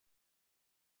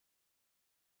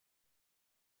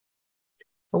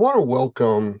I want to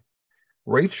welcome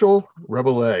Rachel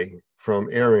Rebele from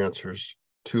Air Answers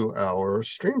to our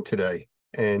stream today.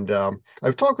 And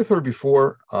I've talked with her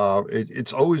before.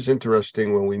 It's always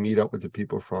interesting when we meet up with the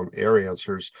people from Air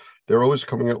Answers. They're always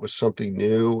coming up with something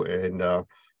new and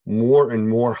more and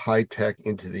more high tech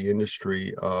into the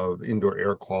industry of indoor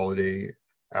air quality,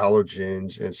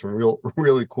 allergens, and some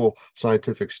really cool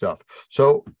scientific stuff.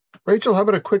 So, Rachel, how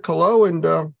about a quick hello and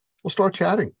we'll start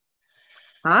chatting.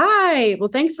 Hi. Well,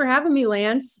 thanks for having me,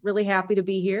 Lance. Really happy to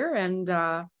be here. And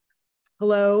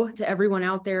hello to everyone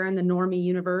out there in the normie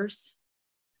universe.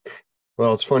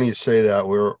 Well, it's funny you say that.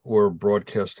 We're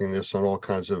broadcasting this on all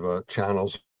kinds of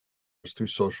channels through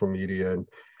social media, and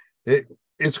it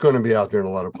it's going to be out there in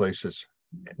a lot of places.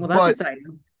 Well, that's But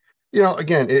exciting.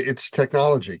 again, it's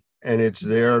technology, and it's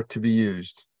there to be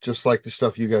used, just like the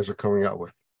stuff you guys are coming out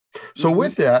with. So, Hmm.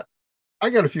 with that, I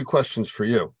got a few questions for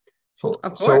you. So,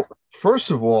 Of so course.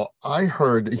 first of all, I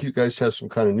heard that you guys have some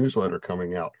kind of newsletter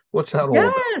coming out. What's that all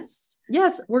about? Yes.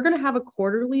 Yes. We're going to have a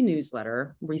quarterly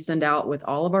newsletter we send out with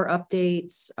all of our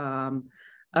updates,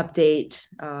 update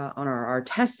on our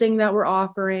testing that we're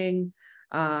offering,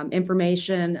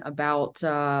 information about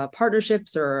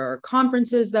partnerships or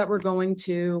conferences that we're going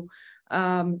to.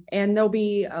 And there'll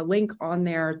be a link on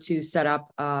there to set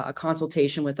up a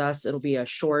consultation with us. It'll be a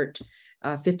short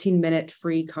 15-minute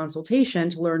free consultation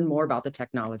to learn more about the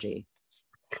technology.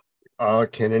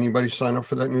 Can anybody sign up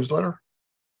for that newsletter?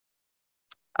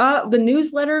 The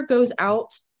newsletter goes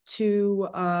out to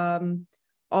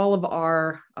all of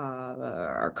our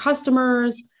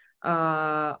customers,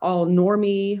 all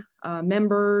Normie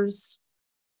members.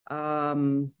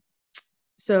 Um,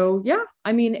 so yeah,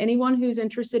 I mean, anyone who's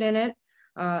interested in it,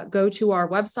 go to our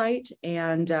website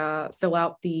and fill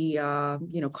out the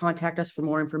contact us for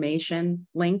more information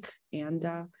link, and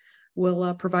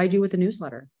we'll provide you with a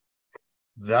newsletter.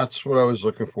 That's what I was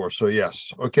looking for. So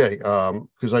yes, okay.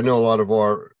 Because I know a lot of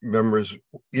our members,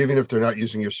 even if they're not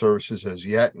using your services as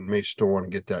yet, may still want to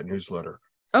get that newsletter.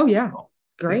 Oh yeah, Oh,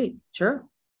 yeah. great, sure.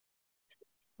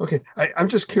 Okay. I'm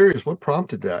just curious, what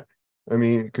prompted that? I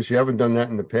mean, because you haven't done that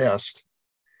in the past.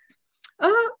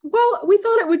 Well, we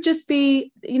thought it would just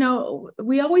be,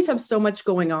 we always have so much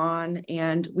going on,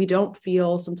 and we don't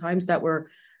feel sometimes that we're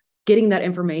getting that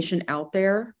information out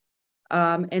there.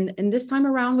 And this time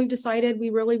around, we've decided we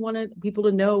really wanted people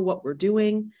to know what we're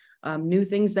doing, new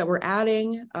things that we're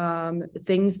adding,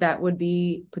 things that would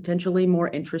be potentially more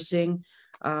interesting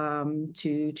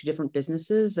to different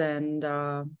businesses, and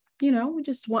we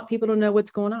just want people to know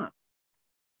what's going on.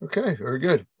 Okay, very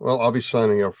good. Well, I'll be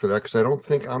signing up for that because I don't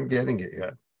think I'm getting it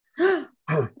yet. Oh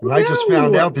And no!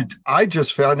 I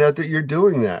just found out that you're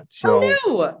doing that. Oh So,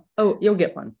 no! Oh, you'll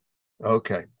get one.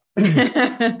 okay.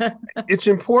 It's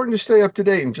important to stay up to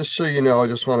date. And just so you know, I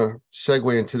just want to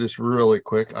segue into this really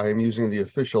quick. I am using the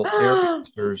official Air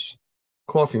Masters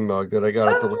coffee mug that I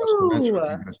got at the last convention with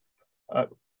you Oh, guys. Uh,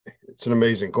 it's an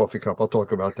amazing coffee cup. I'll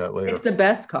talk about that it's later. the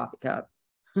best coffee cup.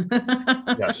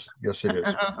 Yes, it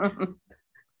is.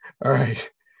 All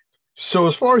right. So,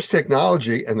 as far as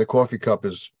technology, and the coffee cup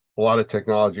is a lot of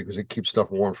technology because it keeps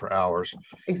stuff warm for hours.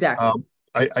 Exactly. Um,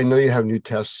 I know you have new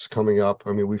tests coming up.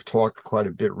 I mean, we've talked quite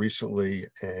a bit recently,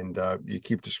 and you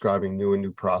keep describing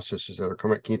new processes that are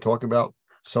coming. Can you talk about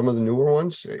some of the newer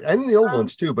ones and the old Um,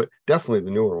 ones too, but definitely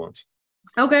the newer ones?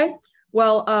 okay.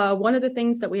 Well, one of the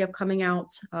things that we have coming out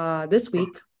this week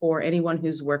for anyone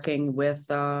who's working with,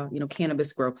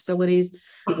 cannabis grow facilities,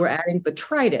 we're adding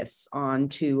botrytis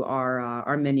onto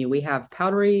our menu. We have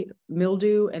powdery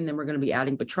mildew, and then we're going to be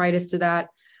adding botrytis to that.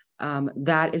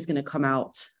 That is going to come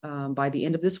out by the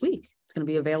end of this week. It's going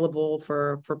to be available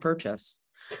for purchase.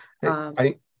 Hey, Um,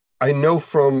 I know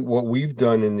from what we've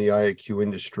done in the IAQ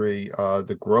industry,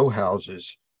 the grow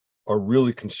houses are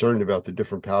really concerned about the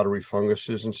different powdery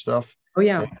funguses and stuff. oh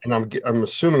yeah. And I'm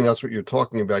assuming that's what you're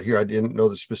talking about here. I didn't know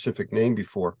the specific name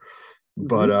before,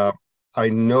 but Mhm. I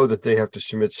know that they have to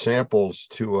submit samples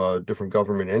to different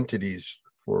government entities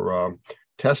for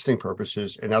testing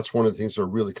purposes, and that's one of the things they're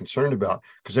really concerned about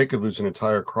because they could lose an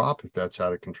entire crop if that's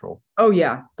out of control. Oh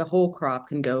yeah, the whole crop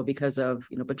can go because of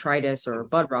botrytis or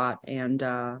bud rot and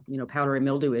powdery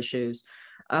mildew issues.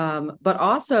 But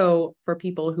also for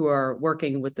people who are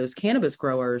working with those cannabis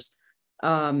growers,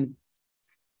 um,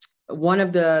 one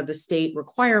of the state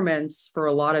requirements for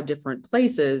a lot of different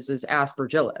places is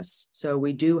aspergillus. So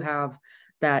we do have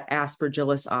that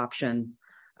aspergillus option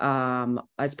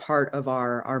as part of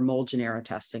our mold genera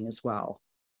testing as well,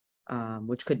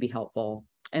 which could be helpful.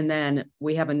 And then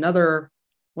we have another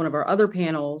one of our other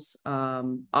panels,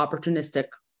 opportunistic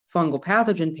fungal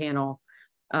pathogen panel.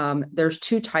 There's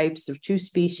two types, there's two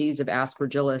species of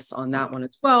Aspergillus on that one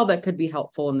as well that could be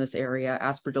helpful in this area,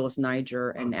 Aspergillus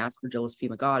niger and Aspergillus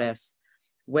fumigatus,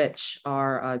 which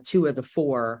are two of the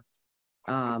four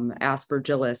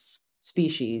Aspergillus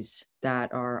species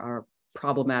that are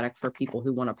problematic for people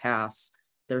who want to pass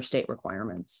their state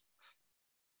requirements.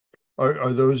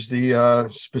 Are those the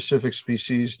specific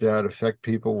species that affect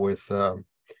people with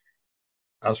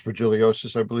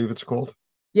aspergillosis, I believe it's called?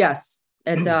 Yes,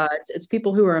 it's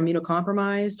people who are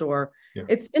immunocompromised, or Yeah.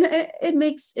 it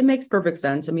makes perfect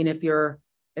sense. I mean, if you're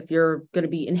going to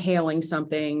be inhaling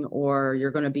something or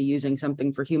you're going to be using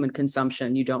something for human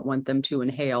consumption, you don't want them to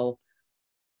inhale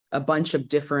a bunch of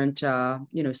different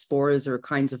spores or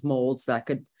kinds of molds that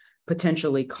could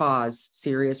potentially cause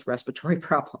serious respiratory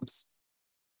problems.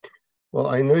 Well,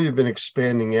 I know you've been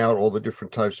expanding out all the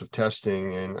different types of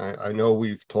testing, and I know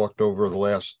we've talked over the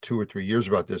last 2 or 3 years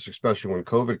about this, especially when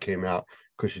COVID came out,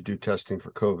 because you do testing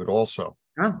for COVID also.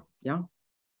 Yeah.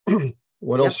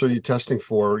 What else are you testing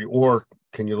for, or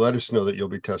can you let us know that you'll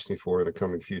be testing for in the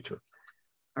coming future?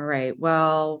 All right.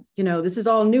 Well, this is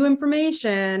all new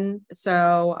information,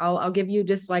 so I'll give you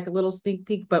just like a little sneak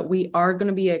peek, but we are going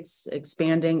to be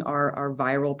expanding our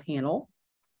viral panel.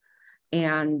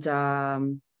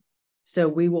 And so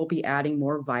we will be adding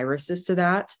more viruses to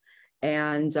that,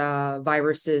 and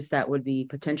viruses that would be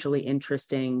potentially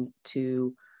interesting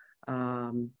to,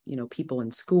 people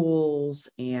in schools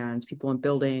and people in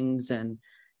buildings and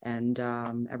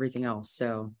everything else.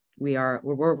 So we're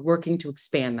working to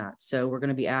expand that. So we're going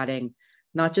to be adding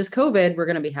not just COVID, we're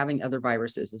going to be having other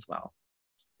viruses as well.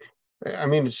 I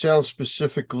mean, it sounds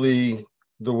specifically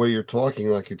the way you're talking,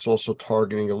 like it's also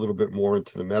targeting a little bit more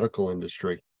into the medical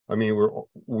industry. I mean,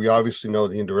 we obviously know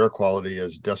the indoor air quality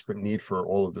is desperate need for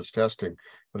all of this testing,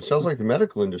 but it sounds like the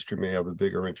medical industry may have a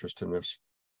bigger interest in this.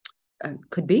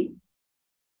 Could be.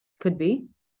 I could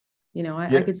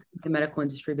see the medical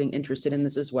industry being interested in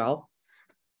this as well.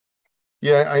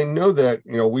 Yeah, I know that,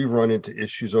 we've run into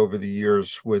issues over the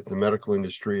years with the medical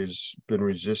industry has been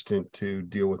resistant to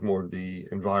deal with more of the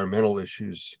environmental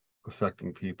issues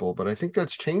affecting people, but I think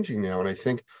that's changing now. And I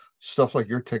think stuff like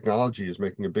your technology is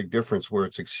making a big difference where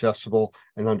it's accessible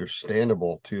and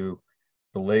understandable to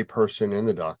the layperson and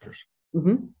the doctors.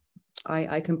 Mm-hmm.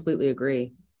 I completely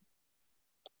agree.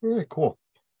 All right, cool.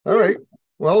 All right.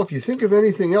 Well, if you think of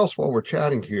anything else while we're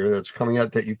chatting here that's coming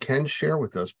out that you can share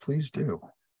with us, please do.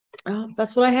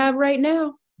 That's what I have right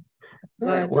now. All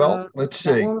right. Well, let's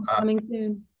see. Coming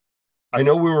soon. I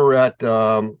know we were at,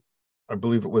 I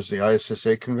believe it was the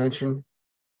ISSA convention.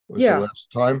 Was the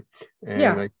last time.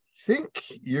 And I think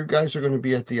you guys are going to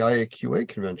be at the IAQA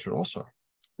convention also.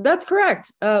 That's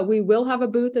correct. We will have a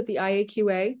booth at the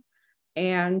IAQA,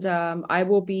 and I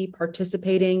will be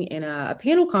participating in a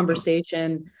panel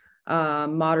conversation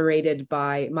moderated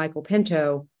by Michael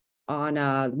Pinto on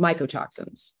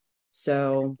mycotoxins.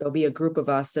 So there'll be a group of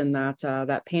us in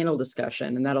that panel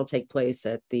discussion, and that'll take place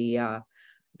at the I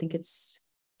think it's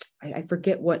I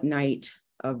forget what night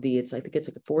of I think it's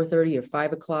like 4:30 or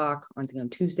 5 o'clock on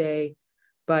Tuesday,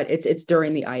 but it's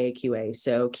during the IAQA.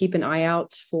 So keep an eye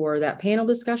out for that panel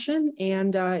discussion,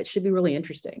 and it should be really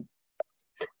interesting.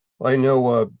 I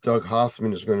know Doug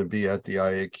Hoffman is going to be at the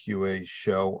IAQA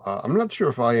show. I'm not sure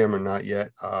if I am or not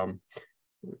yet.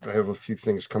 I have a few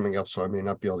things coming up, so I may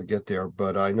not be able to get there,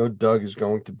 but I know Doug is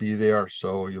going to be there,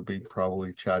 so you'll be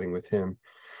probably chatting with him.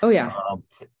 Oh, yeah.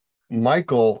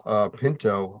 Michael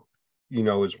Pinto,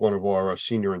 is one of our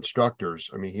senior instructors.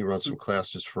 I mean, he runs some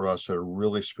classes for us that are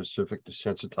really specific to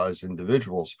sensitized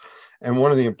individuals. And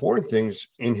one of the important things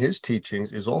in his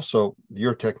teachings is also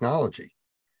your technology,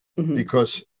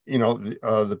 because,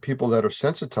 the people that are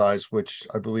sensitized, which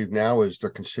I believe now is they're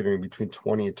considering between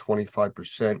 20 and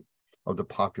 25% of the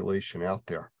population out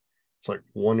there. It's like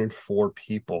 1 in 4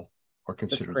 people are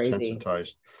considered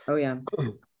sensitized. Oh, yeah.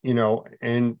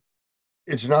 And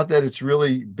it's not that it's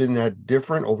really been that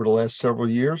different over the last several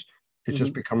years. It's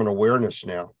just become an awareness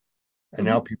now. And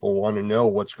now people want to know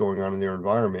what's going on in their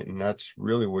environment. And that's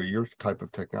really where your type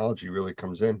of technology really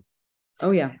comes in.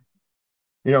 Oh, yeah.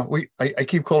 I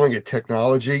keep calling it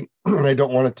technology, and I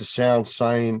don't want it to sound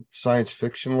science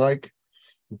fiction like,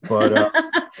 but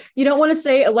you don't want to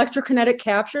say electrokinetic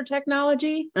capture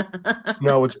technology?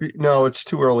 No, it's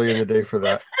too early in the day for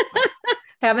that.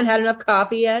 Haven't had enough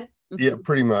coffee yet? Yeah,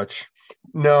 pretty much.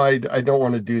 No, I don't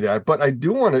want to do that. But I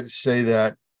do want to say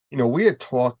that, we had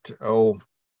talked a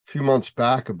few months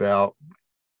back about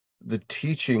the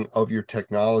teaching of your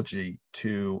technology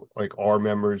to like our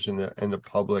members and the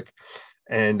public.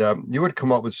 And you would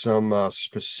come up with some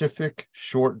specific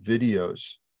short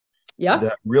videos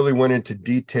that really went into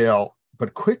detail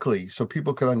but quickly so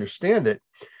people can understand it,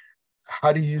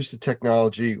 how to use the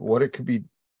technology, what it could be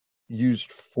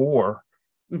used for,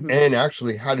 and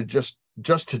actually how to just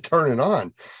to turn it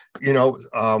on. Yep.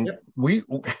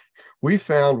 We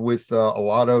found with a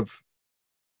lot of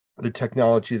the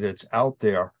technology that's out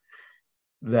there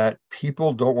that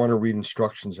people don't want to read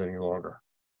instructions any longer.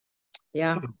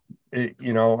 Yeah.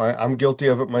 I'm guilty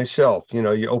of it myself.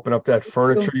 You open up that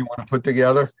furniture you want to put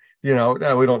together,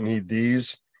 no, we don't need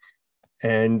these.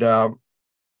 And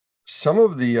some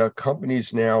of the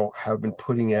companies now have been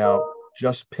putting out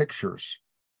just pictures,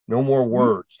 no more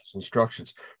words,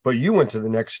 instructions. But you went to the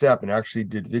next step and actually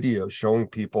did videos showing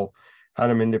people how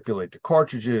to manipulate the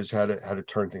cartridges, how to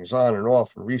turn things on and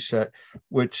off and reset,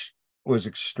 which was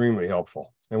extremely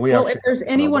helpful. And we Well, if actually there's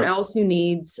anyone else who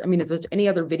needs, I mean, if there's any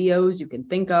other videos you can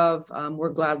think of, we're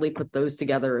gladly put those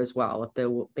together as well if they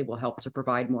will help to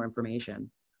provide more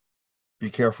information. be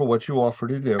careful what you offer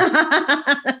to do.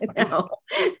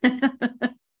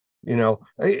 No.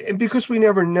 Because we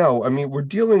never know. I mean, we're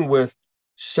dealing with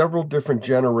several different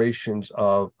generations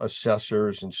of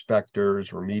assessors, inspectors,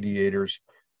 remediators,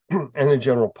 and the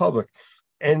general public,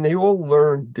 and they all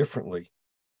learn differently.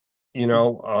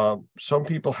 Some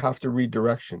people have to read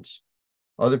directions.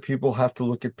 Other people have to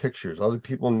look at pictures. Other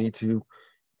people need to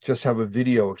just have a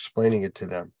video explaining it to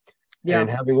them. Yeah. And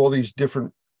having all these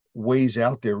different ways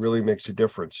out there really makes a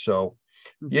difference. So,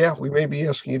 yeah, we may be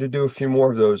asking you to do a few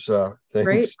more of those things.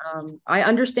 Great. I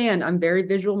understand. I'm very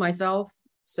visual myself.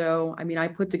 So, I mean, I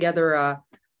put together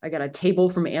I got a table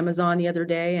from Amazon the other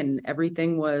day and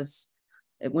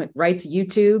it went right to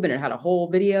YouTube and it had a whole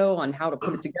video on how to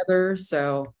put it together.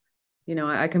 So,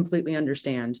 I completely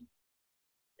understand.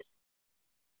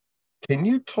 Can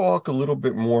you talk a little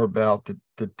bit more about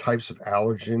the types of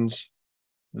allergens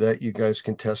that you guys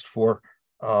can test for?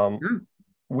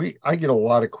 I get a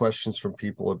lot of questions from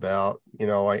people about,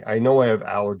 I know I have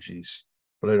allergies,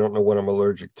 but I don't know what I'm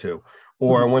allergic to.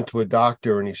 Or I went to a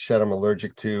doctor and he said I'm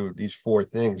allergic to these 4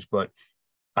 things, but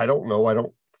I don't know. I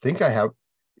don't think I have,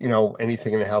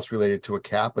 anything in the house related to a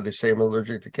cat, but they say I'm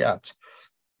allergic to cats.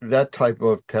 That type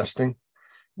of testing.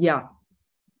 Yeah.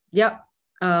 Yep.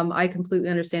 I completely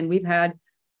understand. We've had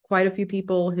quite a few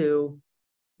people who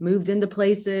moved into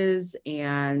places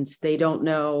and they don't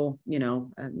know,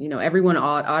 everyone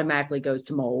automatically goes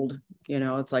to mold.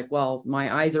 It's like, well,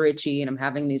 my eyes are itchy and I'm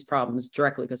having these problems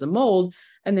directly because of mold.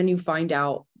 And then you find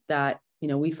out that,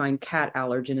 we find cat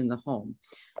allergen in the home.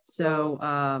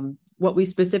 So what we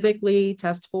specifically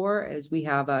test for is we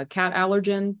have a cat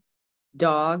allergen,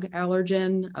 dog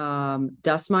allergen,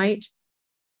 dust mite,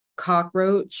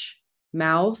 cockroach,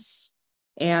 mouse,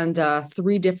 and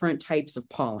 3 different types of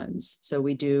pollens. So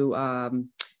we do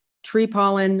tree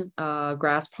pollen,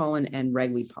 grass pollen, and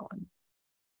ragweed pollen.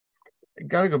 I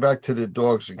got to go back to the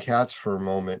dogs and cats for a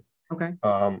moment. Okay.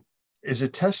 Is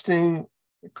it testing,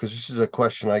 because this is a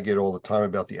question I get all the time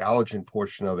about the allergen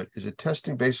portion of it, is it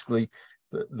testing basically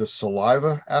the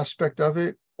saliva aspect of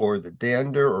it or the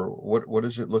dander, or what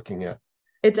is it looking at?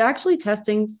 It's actually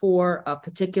testing for a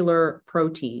particular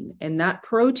protein, and that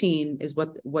protein is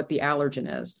what the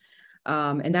allergen is.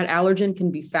 And that allergen can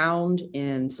be found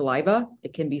in saliva,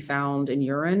 it can be found in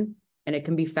urine, and it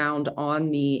can be found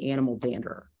on the animal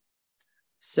dander.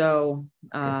 So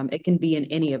it can be in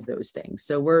any of those things.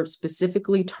 So we're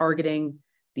specifically targeting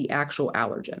the actual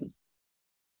allergen.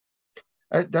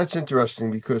 That's interesting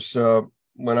because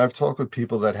when I've talked with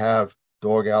people that have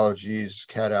dog allergies,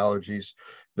 cat allergies,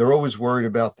 they're always worried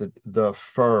about the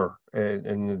fur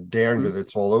and the dander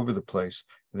that's all over the place.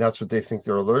 That's what they think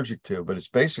they're allergic to, but it's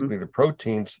basically the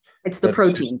proteins. It's the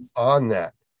proteins on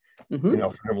that,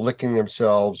 from licking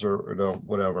themselves or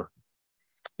whatever.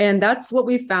 And that's what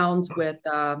we found with,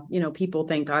 people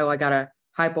think, oh, I got a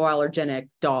hypoallergenic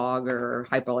dog or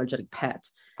hypoallergenic pet.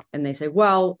 And they say,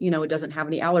 well, it doesn't have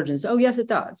any allergens. Oh, yes, it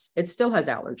does. It still has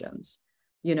allergens.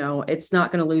 It's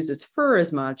not going to lose its fur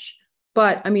as much.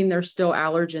 But I mean, there's still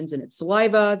allergens in its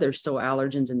saliva. There's still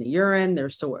allergens in the urine.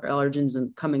 There's still allergens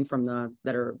coming from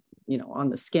that are, on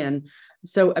the skin.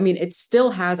 So, I mean, it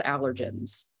still has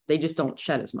allergens. They just don't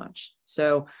shed as much.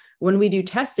 So when we do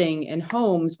testing in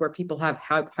homes where people have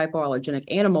hypoallergenic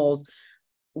animals,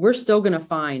 we're still going to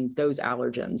find those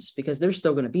allergens because they're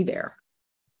still going to be there.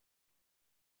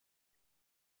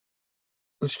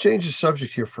 Let's change the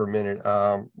subject here for a minute.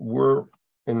 We're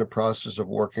in the process of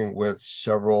working with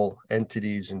several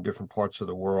entities in different parts of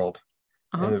the world,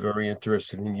 and they're very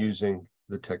interested in using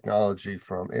the technology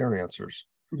from Air Answers.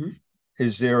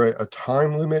 Is there a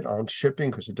time limit on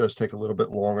shipping? Because it does take a little bit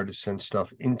longer to send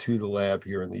stuff into the lab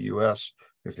here in the US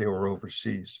if they were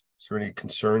overseas. Is there any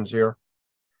concerns there?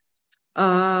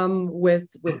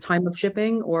 With time of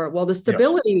shipping, or well, the Yes.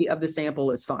 stability of the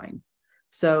sample is fine.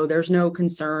 So there's no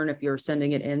concern if you're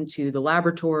sending it into the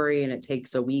laboratory and it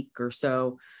takes a week or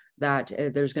so that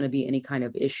there's going to be any kind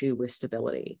of issue with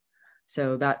stability.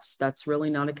 So that's really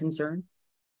not a concern.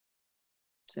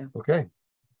 So Okay.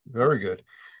 Very good.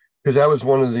 Because that was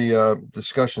one of the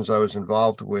discussions I was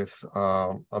involved with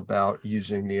about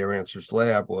using the Air Answers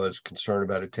lab, was concerned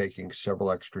about it taking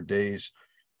several extra days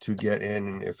to get in,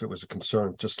 and if it was a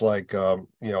concern, just like a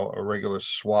regular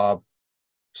swab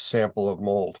sample of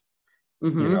mold,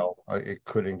 it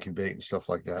could incubate and stuff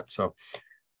like that. So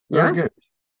very yeah, good.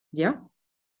 yeah.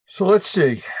 So let's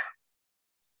see.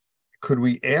 Could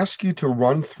we ask you to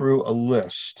run through a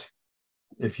list,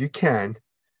 if you can,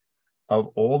 of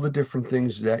all the different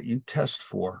things that you test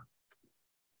for,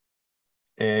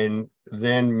 and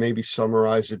then maybe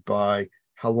summarize it by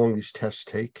how long these tests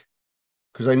take?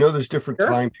 Because I know there's different Sure.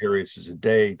 time periods. There's a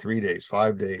day, 3 days,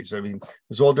 5 days. I mean,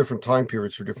 there's all different time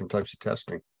periods for different types of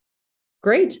testing.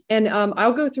 Great. And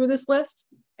I'll go through this list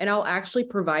and I'll actually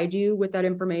provide you with that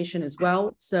information as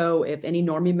well. So if any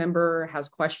Normie member has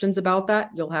questions about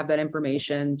that, you'll have that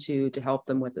information to help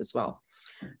them with as well.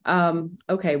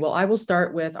 Okay, well, I will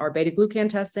start with our beta glucan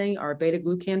testing. Our beta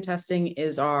glucan testing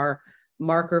is our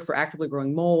marker for actively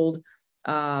growing mold.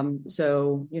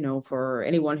 So, for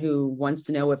anyone who wants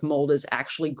to know if mold is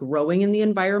actually growing in the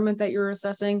environment that you're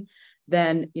assessing,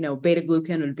 then, beta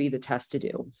glucan would be the test to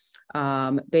do.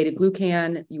 Beta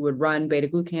glucan, you would run beta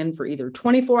glucan for either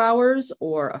 24 hours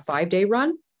or a 5-day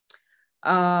run.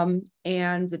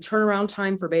 And the turnaround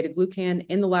time for beta glucan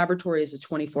in the laboratory is a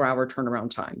 24-hour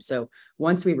turnaround time. So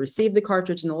once we receive the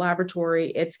cartridge in the laboratory,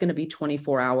 it's going to be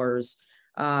 24 hours,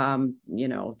 to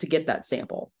get that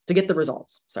sample, to get the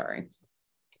results. Sorry.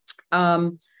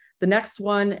 The next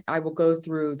one, I will go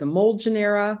through the mold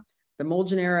genera. The mold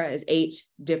genera is 8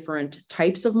 different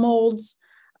types of molds.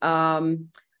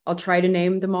 I'll try to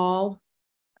name them all.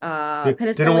 Didn't want to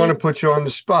Penicillium. put you on the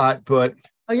spot, but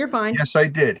Oh, you're fine. yes, I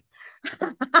did.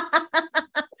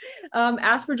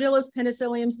 Aspergillus,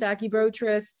 Penicillium,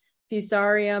 Stachybotrys,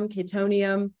 Fusarium,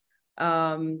 Catonium,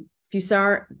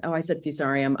 Fusarium,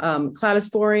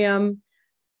 Cladosporium,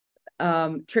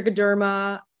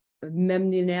 Trichoderma,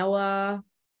 Memnunella,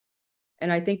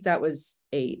 and I think that was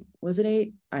 8. Was it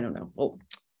 8? I don't know. Well,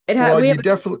 Well, we have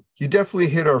you definitely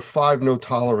hit our 5 no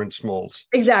tolerance molds.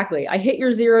 exactly. I hit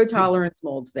your 0 tolerance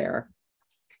molds there.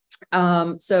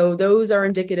 So those are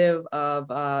indicative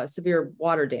of severe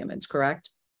water damage, correct?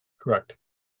 Correct.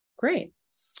 Great.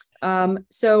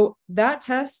 So that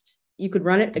test, you could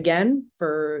run it again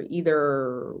for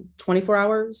either 24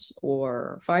 hours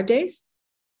or 5 days.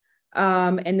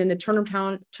 And then the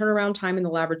turnaround time in the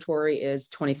laboratory is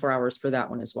 24 hours for that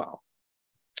one as well.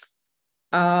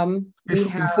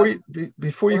 Before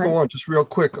you go on, just real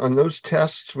quick, on those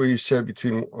tests where you said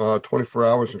between 24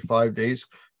 hours and 5 days,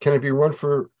 can it be run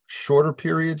for shorter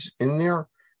periods in there,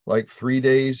 like 3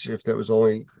 days, if that was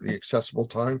only the accessible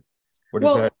time? Or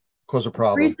does that cause a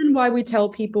problem? The reason why we tell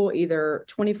people either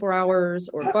 24 hours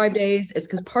or 5 days is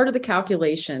because part of the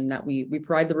calculation that we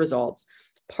provide the results,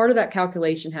 part of that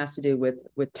calculation has to do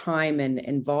with time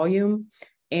and volume.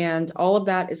 And all of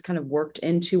that is kind of worked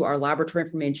into our laboratory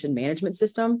information management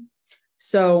system.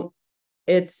 So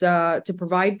it's to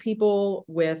provide people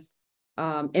with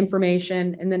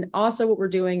information. And then also what we're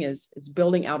doing is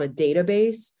building out a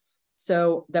database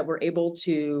so that we're able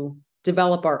to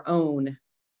develop our own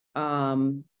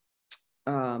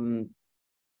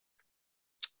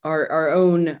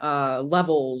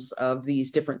levels of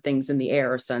these different things in the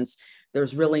air, since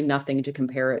there's really nothing to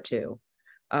compare it to.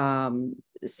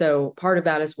 So part of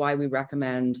that is why we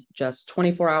recommend just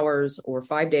 24 hours or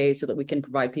 5 days, so that we can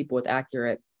provide people with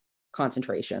accurate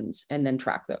concentrations and then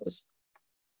track those.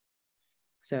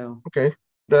 So okay,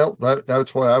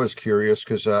 that's why I was curious,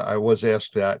 because I was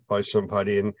asked that by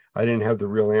somebody and I didn't have the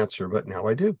real answer, but now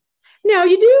I do. now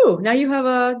you do. Now you have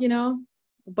a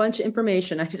bunch of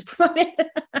information I just provided.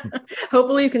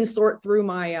 Hopefully you can sort through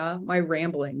my my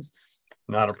ramblings.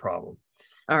 Not a problem.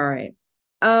 All right.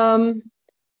 And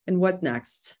what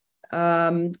next?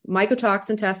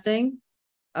 Mycotoxin testing.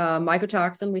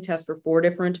 Mycotoxin, we test for 4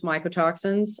 different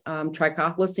mycotoxins: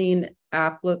 trichotillosine,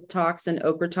 aflatoxin,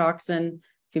 ochratoxin,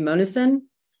 fumonisin.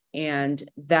 And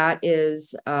that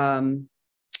is,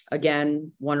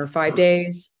 again, 1 or 5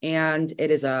 days. And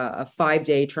it is a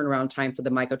 5-day turnaround time for the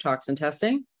mycotoxin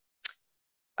testing.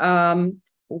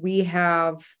 We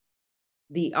have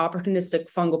the opportunistic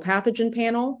fungal pathogen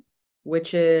panel,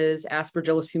 which is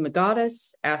Aspergillus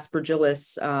fumigatus,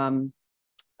 Aspergillus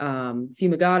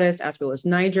fumigatus, Aspergillus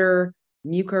niger,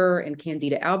 Mucor, and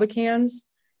Candida albicans.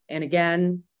 And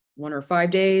again, 1 or 5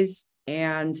 days,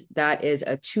 and that is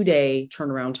a 2-day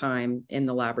turnaround time in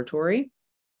the laboratory.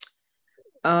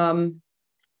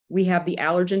 We have the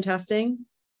allergen testing.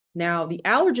 Now, the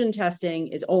allergen testing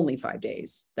is only 5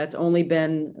 days. That's only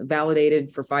been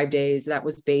validated for 5 days. That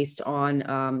was based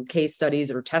on case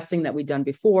studies or testing that we'd done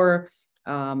before,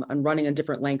 and running on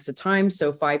different lengths of time.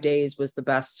 So 5 days was the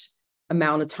best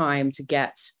amount of time to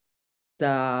get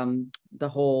the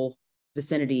whole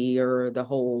vicinity or the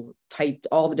whole type,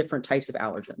 all the different types of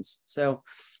allergens. So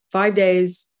 5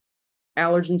 days,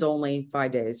 allergens only,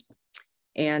 5 days.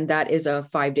 And that is a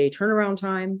 5-day turnaround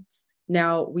time.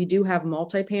 Now, we do have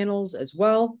multi-panels as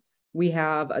well. We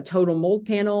have a total mold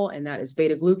panel, and that is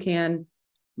beta-glucan,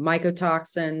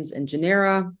 mycotoxins, and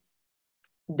genera.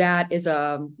 That is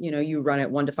you run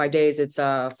it 1 to 5 days. It's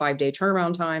a 5-day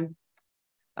turnaround time.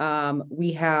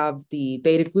 We have the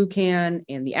beta-glucan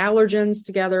and the allergens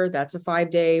together. That's a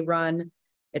 5-day run.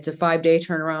 It's a 5-day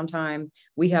turnaround time.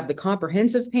 We have the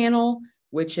comprehensive panel,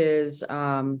 which is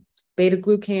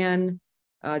beta-glucan,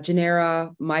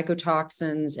 genera,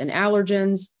 mycotoxins, and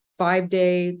allergens,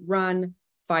 5-day run,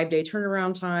 5-day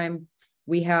turnaround time.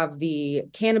 We have the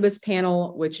cannabis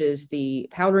panel, which is the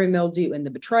powdery mildew and the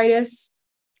botrytis.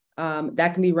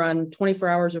 That can be run 24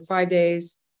 hours or 5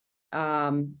 days.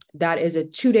 That is a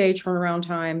 2-day turnaround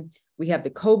time. We have the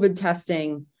COVID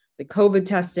testing. The COVID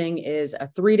testing is a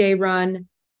 3-day run,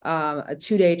 a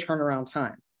 2-day turnaround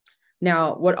time.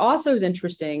 Now, what also is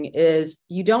interesting is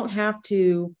you don't have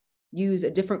to use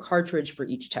a different cartridge for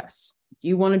each test. If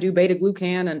you want to do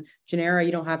beta-glucan and genera,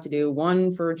 you don't have to do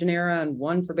one for genera and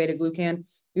one for beta-glucan.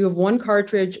 You have one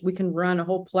cartridge. We can run a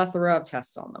whole plethora of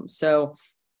tests on them. So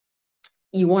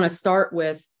you want to start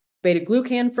with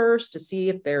beta-glucan first to see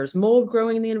if there's mold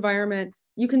growing in the environment.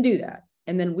 You can do that.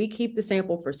 And then we keep the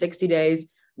sample for 60 days.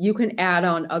 You can add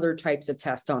on other types of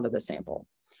tests onto the sample.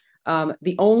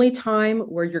 The only time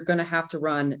where you're going to have to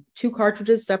run 2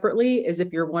 cartridges separately is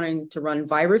if you're wanting to run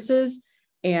viruses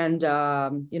and,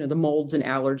 the molds and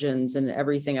allergens and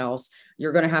everything else.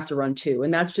 You're going to have to run 2.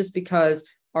 And that's just because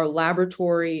our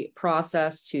laboratory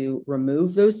process to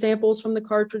remove those samples from the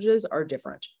cartridges are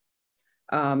different.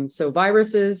 So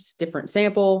viruses, different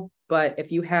sample, but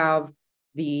if you have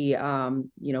the,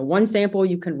 one sample,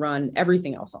 you can run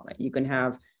everything else on it. You can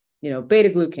have,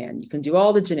 beta-glucan, you can do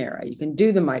all the genera, you can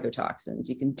do the mycotoxins,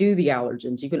 you can do the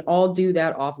allergens, you can all do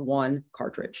that off one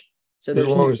cartridge. So as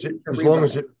long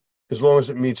as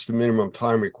it meets the minimum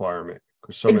time requirement.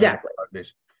 Exactly. 5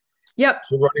 days. Yep.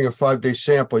 So running a 5-day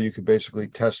sample, you could basically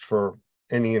test for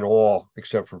any and all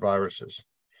except for viruses.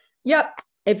 Yep.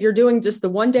 If you're doing just the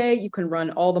 1 day, you can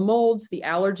run all the molds, the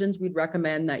allergens. We'd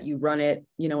recommend that you run it,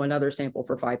 another sample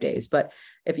for 5 days. But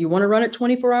if you want to run it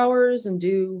 24 hours and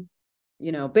do,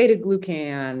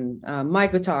 beta-glucan,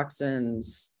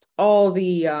 mycotoxins, all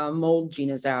the mold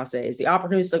genus assays, the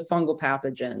opportunistic fungal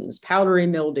pathogens, powdery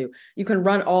mildew, you can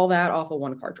run all that off of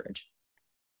one cartridge.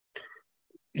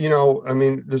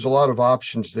 There's a lot of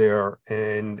options there,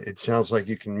 and it sounds like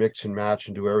you can mix and match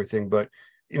and do everything. But,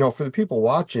 for the people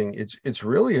watching, it's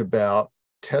really about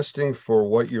testing for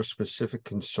what your specific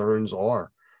concerns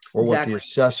are, or Exactly. what the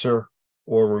assessor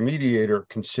or remediator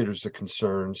considers the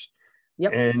concerns.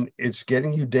 Yep. And it's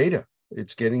getting you data.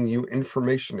 It's getting you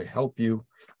information to help you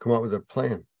come up with a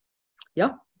plan.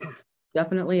 Yep,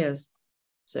 definitely is.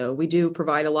 So we do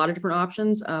provide a lot of different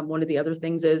options. One of the other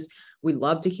things is we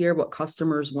love to hear what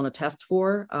customers want to test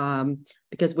for,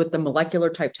 because with the molecular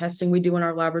type testing we do in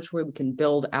our laboratory, we can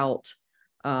build out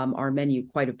our menu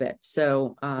quite a bit.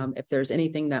 So if there's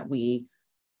anything that we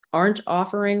aren't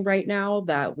offering right now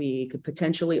that we could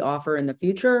potentially offer in the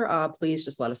future, please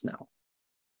just let us know.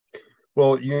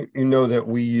 Well, you know that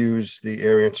we use the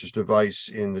Air Answers device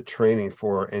in the training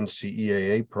for our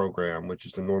NCEAA program, which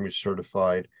is the normally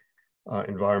certified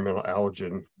environmental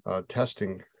allergen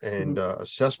testing and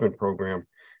assessment program.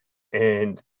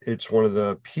 And it's one of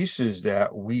the pieces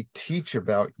that we teach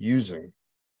about using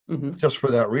just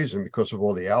for that reason, because of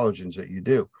all the allergens that you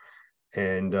do.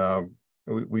 And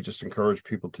we just encourage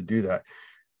people to do that.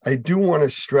 I do want to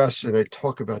stress, and I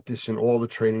talk about this in all the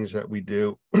trainings that we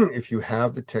do, if you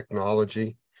have the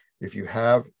technology, if you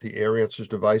have the Air Answers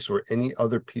device or any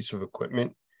other piece of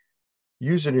equipment,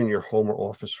 use it in your home or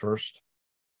office first.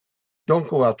 Don't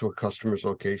go out to a customer's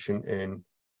location and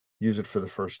use it for the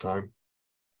first time.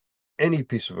 Any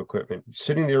piece of equipment,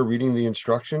 sitting there reading the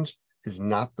instructions is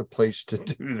not the place to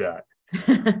do that.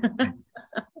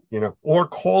 Or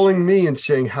calling me and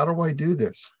saying, how do I do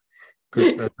this?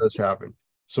 Because that does happen.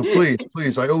 So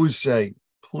please, I always say,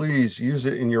 please use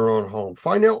it in your own home.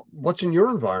 Find out what's in your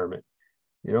environment.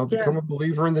 Become a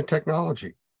believer in the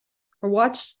technology.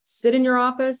 or sit in your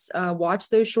office, watch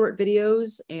those short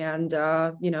videos, and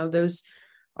those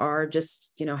are just,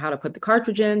 how to put the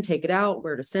cartridge in, take it out,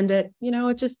 where to send it,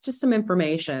 it's just some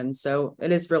information. So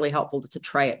it is really helpful to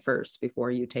try it first before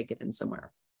you take it in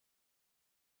somewhere.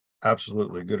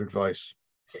 Absolutely. Good advice.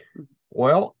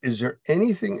 Well, is there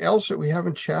anything else that we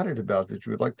haven't chatted about that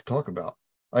you would like to talk about?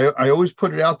 I always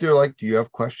put it out there like, do you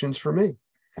have questions for me?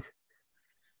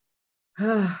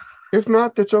 If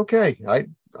not, that's okay.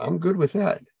 I'm good with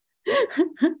that.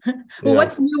 Well,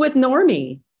 what's new with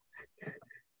Normie?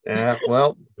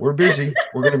 Well, we're busy.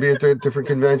 We're going to be at the different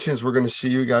conventions. We're going to see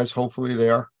you guys hopefully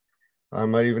there. I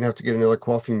might even have to get another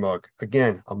coffee mug.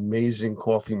 Again, amazing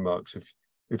coffee mugs.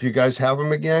 If you guys have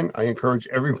them again, I encourage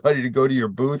everybody to go to your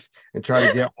booth and try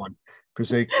to get one because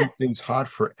they keep things hot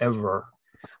forever.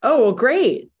 Oh, well,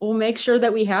 great. We'll make sure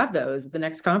that we have those at the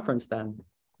next conference then.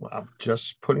 Well, I'm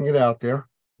just putting it out there.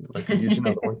 I could use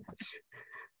another one.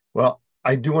 Well,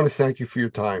 I do want to thank you for your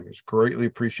time. It's greatly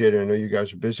appreciated. I know you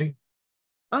guys are busy.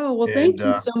 Oh, well, thank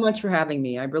you so much for having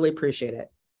me. I really appreciate it.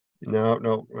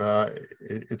 No,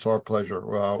 it's our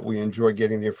pleasure. We enjoy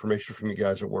getting the information from you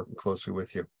guys and working closely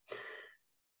with you.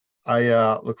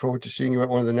 I look forward to seeing you at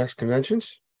one of the next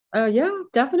conventions. Yeah,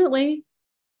 definitely.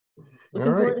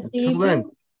 Looking forward to seeing you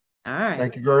too. All right.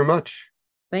 Thank you very much.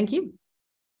 Thank you.